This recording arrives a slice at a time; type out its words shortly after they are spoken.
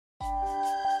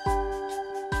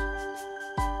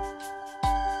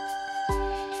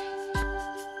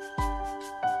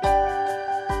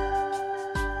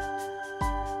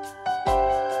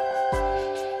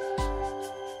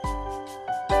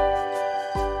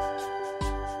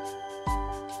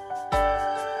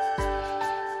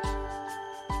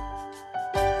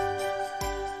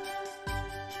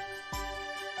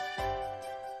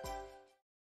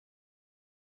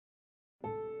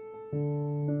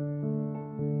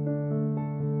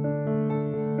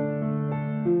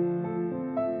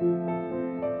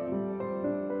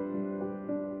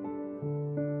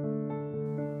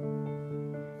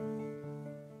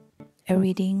A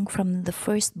reading from the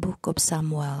first book of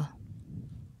Samuel.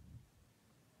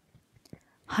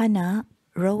 Hannah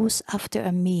rose after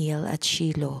a meal at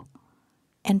Shiloh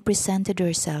and presented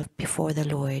herself before the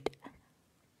Lord.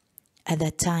 At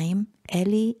that time,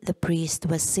 Eli the priest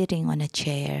was sitting on a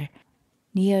chair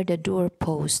near the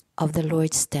doorpost of the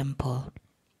Lord's temple.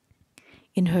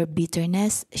 In her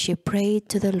bitterness, she prayed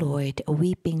to the Lord,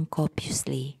 weeping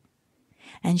copiously.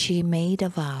 And she made a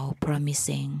vow,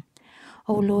 promising,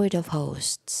 "O Lord of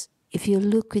hosts, if you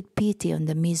look with pity on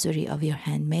the misery of your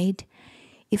handmaid,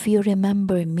 if you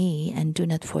remember me and do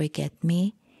not forget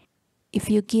me, if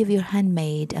you give your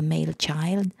handmaid a male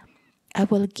child, I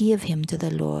will give him to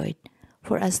the Lord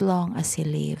for as long as he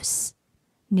lives.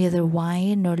 Neither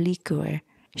wine nor liquor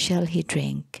shall he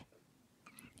drink,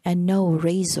 and no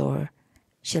razor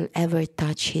shall ever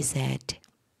touch his head."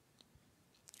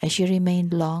 As she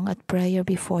remained long at prayer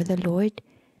before the Lord,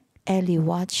 Eli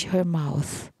watched her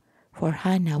mouth, for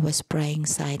Hannah was praying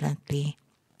silently.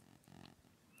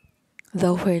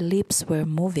 Though her lips were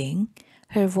moving,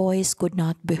 her voice could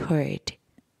not be heard.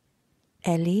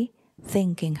 Eli,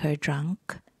 thinking her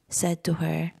drunk, said to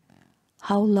her,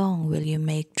 "How long will you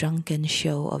make drunken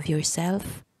show of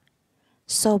yourself?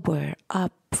 Sober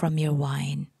up from your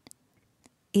wine."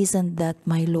 "Isn't that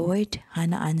my Lord?"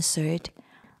 Hannah answered.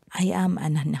 "I am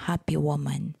an unhappy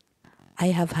woman. I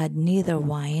have had neither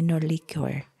wine nor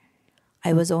liquor.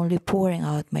 I was only pouring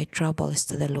out my troubles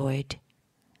to the Lord.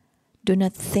 Do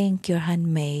not think your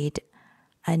handmaid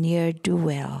a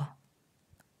ne'er-do-well.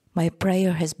 My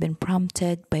prayer has been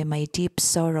prompted by my deep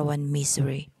sorrow and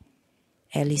misery."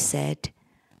 Eli said,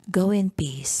 "Go in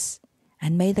peace,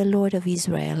 and may the Lord of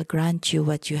Israel grant you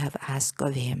what you have asked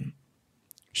of him."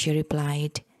 She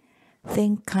replied,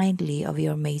 "Think kindly of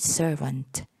your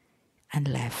maidservant," and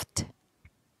left.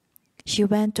 She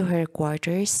went to her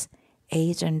quarters,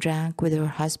 ate and drank with her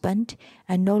husband,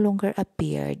 and no longer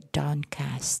appeared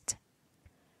downcast.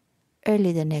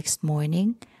 Early the next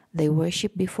morning, they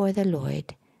worshipped before the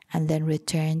Lord and then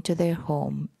returned to their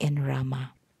home in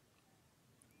Ramah.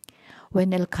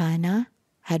 When Elkanah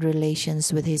had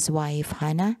relations with his wife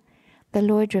Hannah, the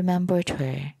Lord remembered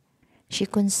her. She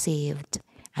conceived,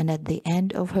 and at the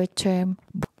end of her term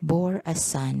bore a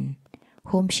son,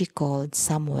 whom she called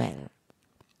Samuel,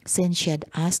 since she had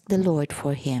asked the Lord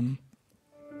for him.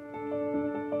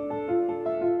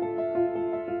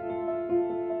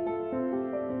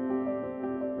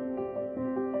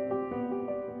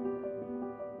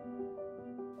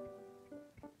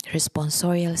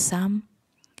 Responsorial Psalm.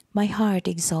 My heart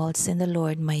exalts in the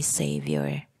Lord my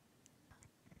Savior.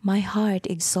 My heart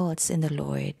exalts in the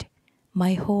Lord.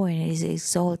 My horn is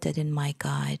exalted in my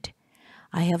God.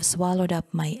 I have swallowed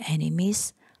up my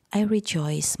enemies. I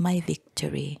rejoice my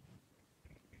victory.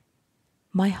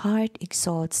 My heart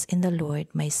exalts in the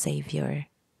Lord my Savior.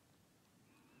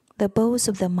 The bows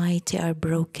of the mighty are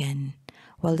broken,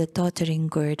 while the tottering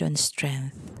gird on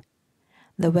strength.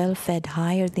 The well-fed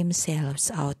hire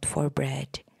themselves out for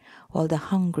bread, while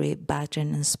the hungry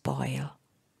batten and spoil.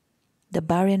 The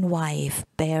barren wife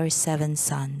bears 7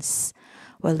 sons,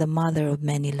 while the mother of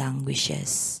many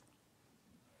languishes.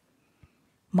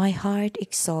 My heart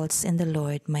exalts in the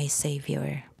Lord my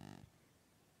Savior.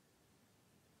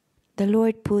 The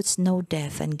Lord puts no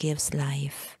death and gives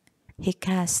life. He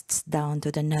casts down to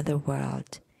the nether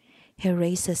world. He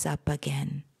raises up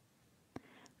again.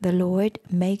 The Lord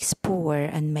makes poor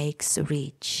and makes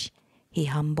rich. He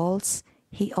humbles,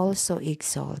 he also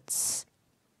exalts.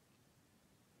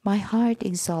 My heart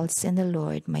exalts in the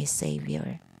Lord my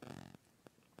Savior.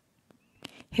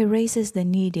 He raises the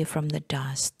needy from the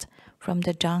dust. From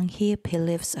the dung heap he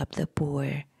lifts up the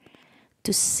poor,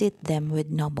 to sit them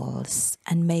with nobles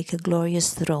and make a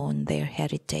glorious throne their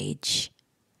heritage.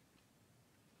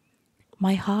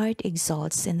 My heart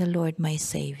exalts in the Lord my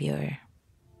Savior.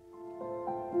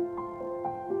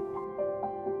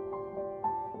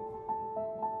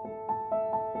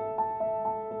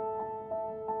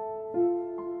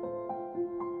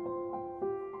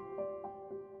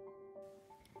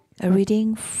 A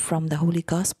reading from the Holy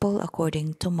Gospel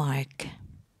according to Mark.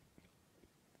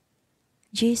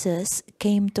 Jesus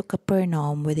came to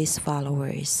Capernaum with his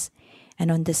followers,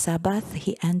 and on the Sabbath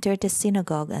he entered the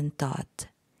synagogue and taught.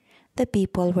 The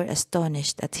people were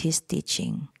astonished at his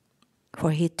teaching, for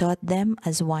he taught them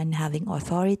as one having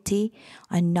authority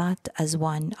and not as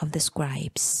one of the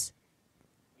scribes.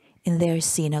 In their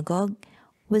synagogue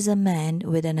was a man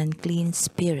with an unclean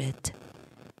spirit.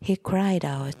 He cried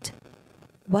out,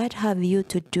 "What have you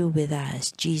to do with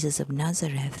us, Jesus of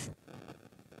Nazareth?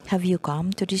 Have you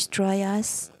come to destroy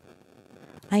us?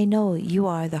 I know you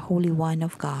are the Holy One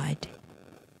of God."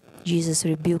 Jesus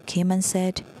rebuked him and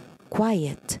said,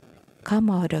 Quiet, come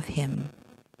out of him."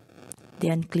 The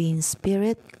unclean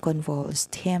spirit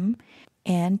convulsed him,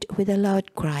 and with a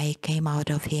loud cry came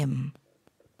out of him.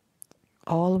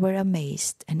 All were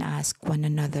amazed and asked one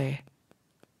another,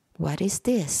 "What is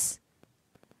this?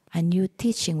 A new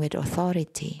teaching with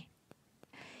authority.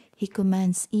 He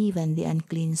commands even the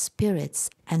unclean spirits,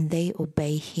 and they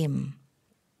obey him."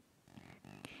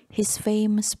 His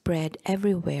fame spread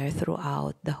everywhere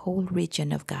throughout the whole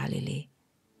region of Galilee.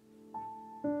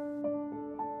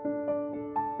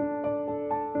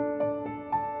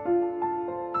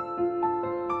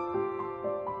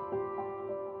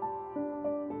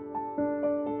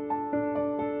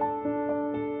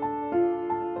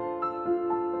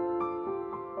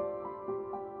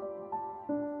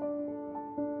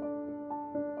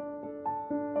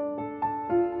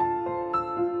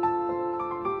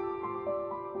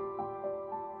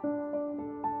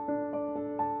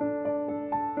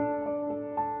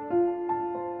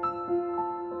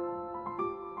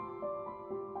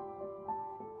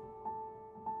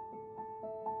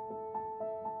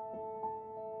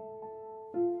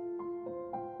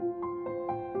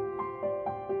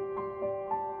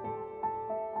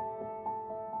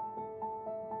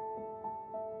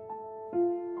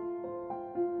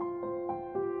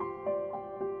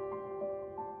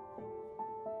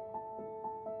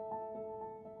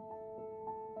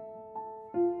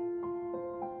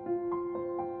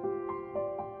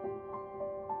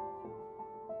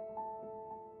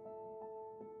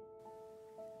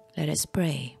 Let us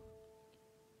pray.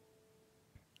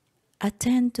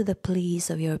 Attend to the pleas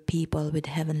of your people with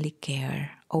heavenly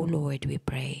care, O Lord, we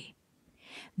pray,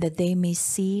 that they may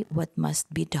see what must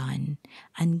be done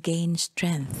and gain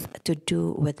strength to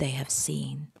do what they have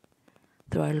seen.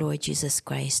 Through our Lord Jesus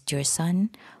Christ, your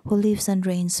Son, who lives and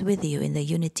reigns with you in the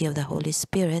unity of the Holy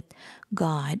Spirit,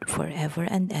 God, forever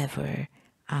and ever.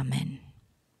 Amen.